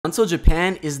Until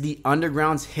Japan is the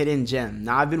underground's hidden gem.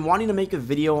 Now, I've been wanting to make a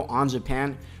video on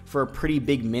Japan for a pretty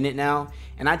big minute now,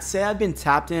 and I'd say I've been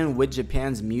tapped in with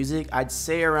Japan's music, I'd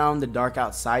say around the Dark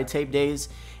Outside tape days,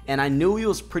 and I knew he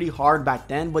was pretty hard back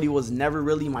then, but he was never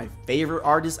really my favorite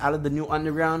artist out of the new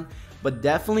underground. But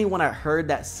definitely when I heard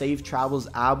that Safe Travels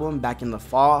album back in the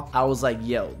fall, I was like,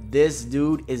 yo, this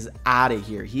dude is out of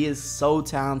here. He is so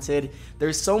talented.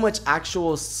 There's so much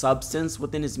actual substance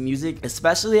within his music,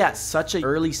 especially at such an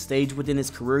early stage within his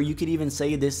career. You could even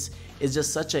say this is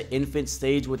just such an infant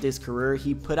stage with his career.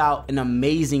 He put out an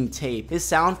amazing tape. His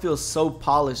sound feels so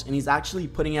polished, and he's actually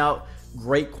putting out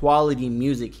great quality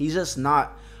music. He's just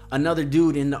not another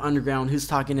dude in the underground who's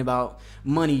talking about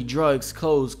money, drugs,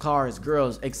 clothes, cars,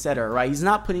 girls, etc. Right? He's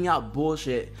not putting out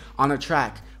bullshit on a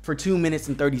track for 2 minutes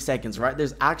and 30 seconds, right?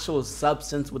 There's actual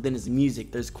substance within his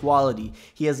music. There's quality.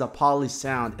 He has a polished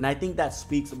sound, and I think that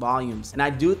speaks volumes. And I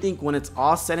do think when it's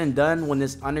all said and done, when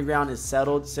this underground is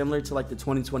settled, similar to like the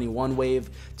 2021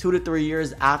 wave, 2 to 3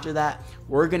 years after that,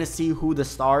 we're gonna see who the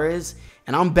star is.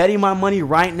 And I'm betting my money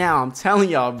right now. I'm telling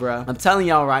y'all, bro. I'm telling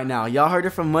y'all right now. Y'all heard it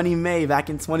from Money May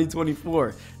back in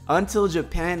 2024. Until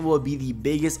Japan will be the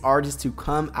biggest artist to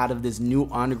come out of this new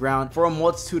underground for a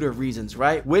multitude of reasons,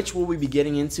 right? Which we'll be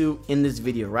getting into in this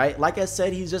video, right? Like I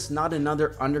said, he's just not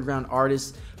another underground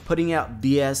artist putting out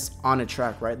BS on a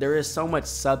track, right? There is so much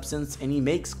substance, and he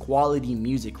makes quality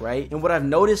music, right? And what I've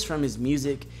noticed from his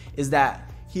music is that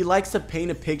he likes to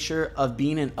paint a picture of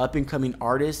being an up-and-coming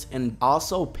artist, and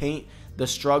also paint the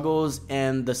struggles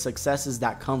and the successes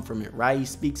that come from it, right? He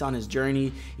speaks on his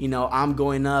journey. You know, I'm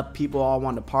going up, people all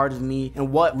want a part of me.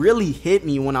 And what really hit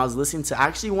me when I was listening to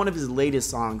actually one of his latest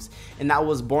songs, and that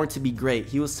was Born to Be Great.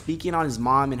 He was speaking on his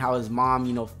mom and how his mom,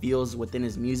 you know, feels within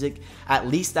his music. At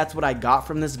least that's what I got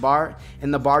from this bar.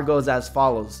 And the bar goes as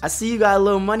follows: I see you got a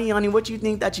little money on you. What you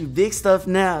think that you big stuff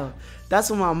now? That's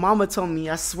what my mama told me.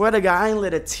 I swear to God, I ain't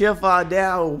let a tear fall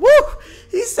down. Woo!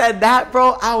 He said that,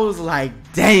 bro. I was like,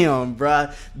 damn,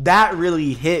 bruh. That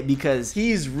really hit, because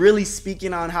he's really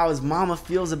speaking on how his mama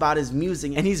feels about his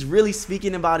music, and he's really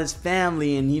speaking about his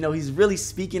family, and, you know, he's really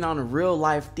speaking on real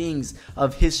life things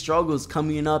of his struggles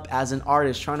coming up as an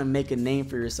artist, trying to make a name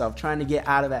for yourself, trying to get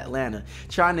out of Atlanta,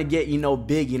 trying to get, you know,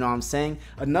 big, you know what I'm saying?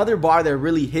 Another bar that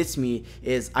really hits me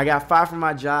is, I got fired from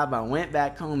my job. I went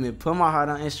back home and put my heart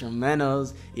on instrumentals.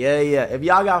 Yeah. If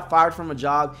y'all got fired from a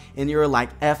job and you're like,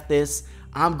 F this,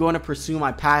 I'm going to pursue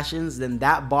my passions, then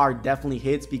that bar definitely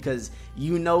hits, because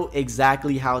you know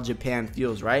exactly how Japan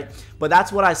feels, right? But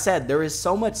that's what I said. There is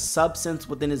so much substance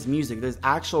within his music. There's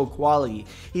actual quality.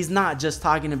 He's not just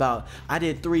talking about, I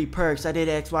did 3 perks, I did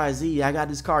XYZ, I got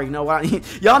this car, you know what?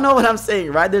 Y'all know what I'm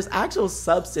saying, right? There's actual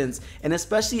substance, and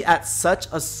especially at such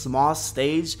a small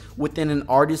stage within an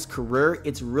artist's career,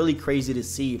 it's really crazy to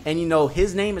see. And you know,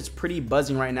 his name is pretty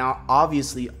buzzing right now,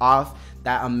 obviously off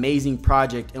that amazing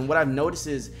project. And what I've noticed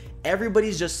is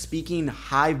everybody's just speaking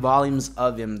high volumes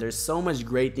of him. There's so much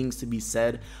great things to be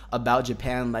said about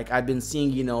Japan. Like, I've been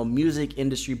seeing, you know, music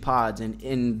industry pods and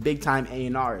in big time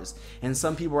A&Rs, and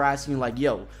some people are asking like,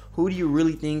 yo, who do you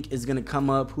really think is gonna come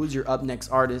up? Who's your up next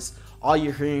artist? All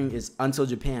you're hearing is Until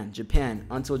Japan, Japan,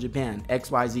 Until Japan,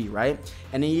 XYZ, right?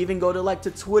 And then you even go to like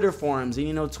to Twitter forums and,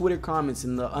 you know, Twitter comments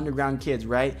and the underground kids,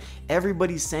 right?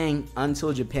 Everybody's saying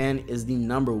Until Japan is the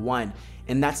 #1.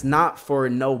 And that's not for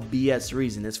no BS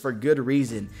reason. It's for good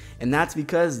reason. And that's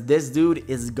because this dude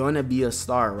is gonna be a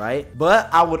star, right? But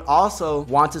I would also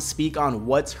want to speak on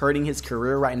what's hurting his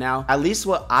career right now. At least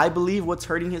what I believe what's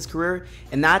hurting his career.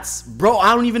 And that's, bro,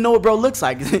 I don't even know what bro looks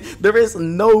like. There is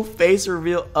no face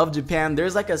reveal of Japan.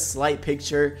 There's like a slight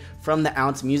picture from the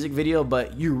Ounce music video,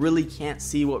 but you really can't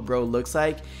see what bro looks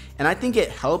like. And I think it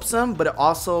helps him, but it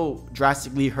also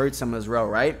drastically hurts him as well,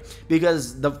 right?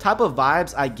 Because the type of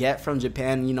vibes I get from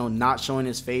Japan, you know, not showing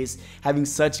his face, having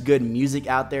such good music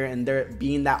out there, and there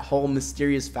being that whole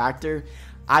mysterious factor,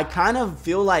 I kind of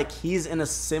feel like he's in a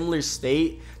similar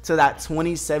state to that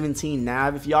 2017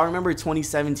 Nav. If y'all remember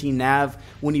 2017 Nav,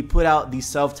 when he put out the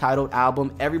self-titled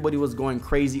album, everybody was going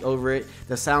crazy over it.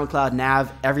 The SoundCloud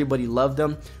Nav, everybody loved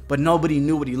him, but nobody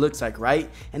knew what he looks like, right?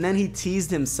 And then he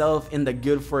teased himself in the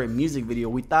Good For It music video.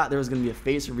 We thought there was gonna be a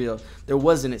face reveal. There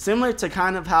wasn't. It similar to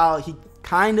kind of how he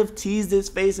kind of teased his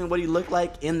face and what he looked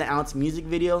like in the Ounce music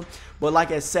video. But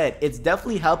like I said, it's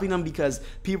definitely helping him, because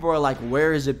people are like,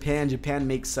 where is Japan? Japan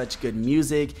makes such good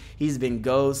music. He's been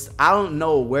ghost. I don't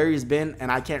know where he's been,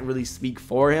 and I can't really speak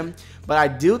for him, but I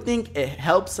do think it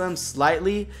helps him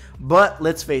slightly. But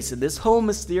let's face it, this whole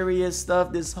mysterious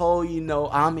stuff, this whole, you know,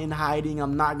 I'm in hiding,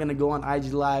 I'm not gonna go on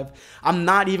IG Live, I'm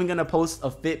not even gonna post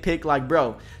a fit pic, like,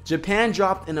 bro, Japan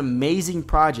dropped an amazing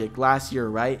project last year,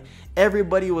 right?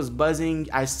 Everybody was buzzing.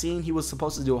 I seen he was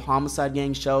supposed to do a Homicide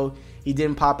Gang show. He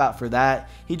didn't pop out for that.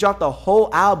 He dropped a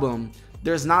whole album.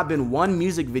 There's not been one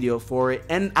music video for it,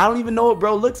 and I don't even know what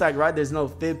bro looks like, right? There's no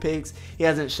fit pics. He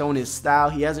hasn't shown his style.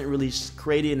 He hasn't really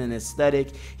created an aesthetic.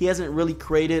 He hasn't really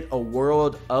created a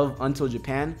world of Until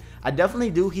Japan. I definitely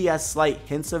do. He has slight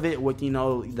hints of it with, you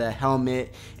know, the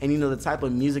helmet and, you know, the type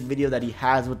of music video that he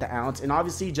has with the ounce, and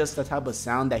obviously just the type of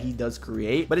sound that he does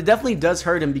create. But it definitely does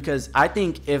hurt him, because I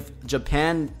think if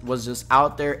Japan was just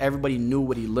out there, everybody knew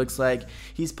what he looks like.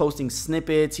 He's posting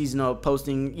snippets. He's, you know,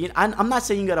 posting, you know, I'm not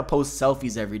saying you gotta post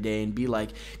selfies every day and be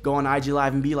like, go on IG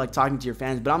Live and be like talking to your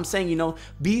fans, but I'm saying, you know,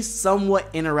 be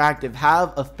somewhat interactive.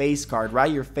 Have a face card,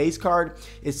 right? Your face card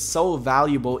is so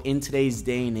valuable in today's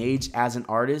day and age as an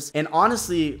artist. And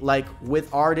honestly, like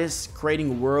with artists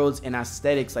creating worlds and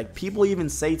aesthetics, like people even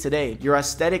say today, your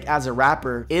aesthetic as a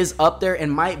rapper is up there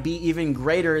and might be even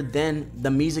greater than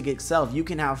the music itself. You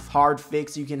can have hard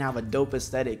fix, you can have a dope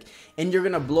aesthetic, and you're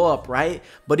gonna blow up, right?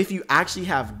 But if you actually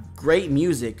have great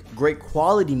music, great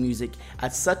quality music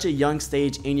at such a young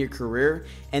stage in your career,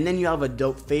 and then you have a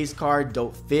dope face card,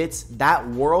 dope fits, that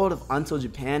world of Until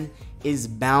Japan is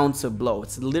bound to blow.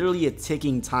 It's literally a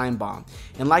ticking time bomb.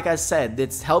 And like I said,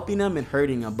 it's helping him and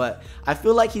hurting him, but I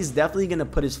feel like he's definitely gonna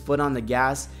put his foot on the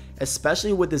gas,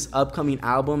 especially with this upcoming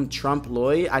album,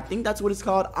 Trompeloeil. I think that's what it's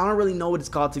called. I don't really know what it's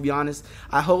called, to be honest.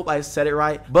 I hope I said it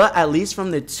right. But at least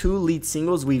from the 2 lead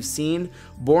singles we've seen,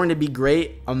 Born to Be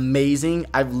Great, amazing.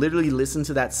 I've literally listened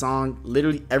to that song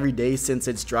literally every day since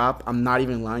it's dropped. I'm not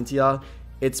even lying to y'all.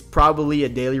 It's probably a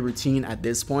daily routine at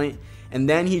this point. And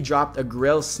then he dropped a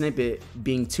Grail snippet,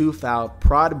 being Too Foul,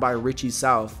 prod by Richie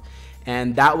South.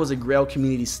 And that was a Grail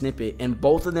community snippet, and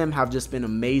both of them have just been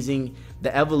amazing.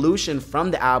 The evolution from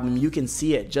the album, you can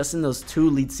see it just in those 2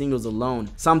 lead singles alone.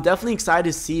 So I'm definitely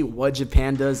excited to see what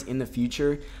Japan does in the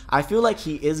future. I feel like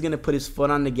he is going to put his foot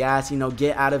on the gas, you know,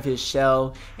 get out of his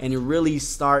shell and really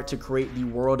start to create the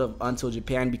world of Until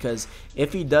Japan, because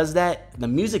if he does that, the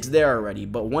music's there already,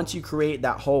 but once you create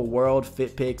that whole world,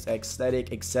 fit pics,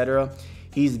 aesthetic, etc.,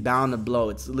 he's bound to blow.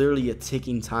 It's literally a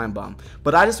ticking time bomb.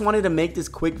 But I just wanted to make this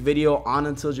quick video on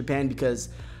Until Japan because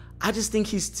I just think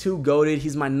he's too goated.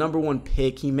 He's my #1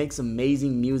 pick. He makes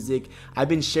amazing music. I've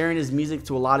been sharing his music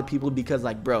to a lot of people because,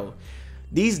 like, bro,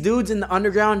 these dudes in the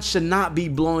underground should not be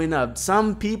blowing up.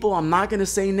 Some people, I'm not going to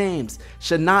say names,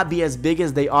 should not be as big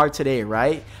as they are today,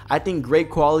 right? I think great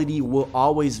quality will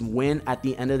always win at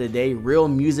the end of the day. Real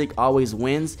music always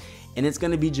wins. And it's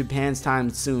going to be Japan's time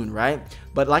soon, right?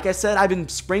 But like I said, I've been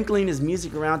sprinkling his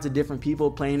music around to different people,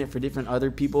 playing it for different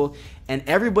other people, and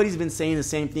everybody's been saying the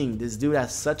same thing. This dude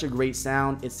has such a great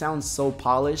sound. It sounds so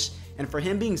polished, and for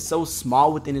him being so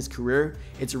small within his career,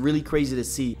 it's really crazy to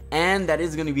see. And that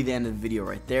is going to be the end of the video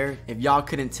right there. If y'all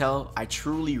couldn't tell, I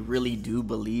truly really do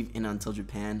believe in Until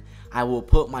Japan. I will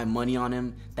put my money on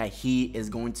him that he is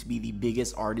going to be the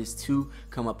biggest artist to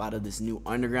come up out of this new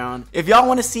underground. If y'all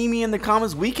want to see me in the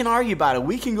comments, we can argue about it.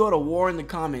 We can go to war in the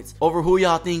comments over who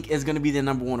y'all think is going to be the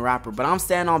 #1 rapper. But I'm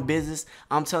standing on business.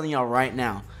 I'm telling y'all right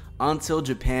now, Until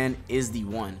Japan is the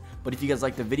one. But if you guys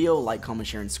like the video, like, comment,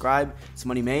 share, and subscribe. It's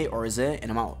Money May, or is it?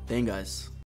 And I'm out. Thank you guys.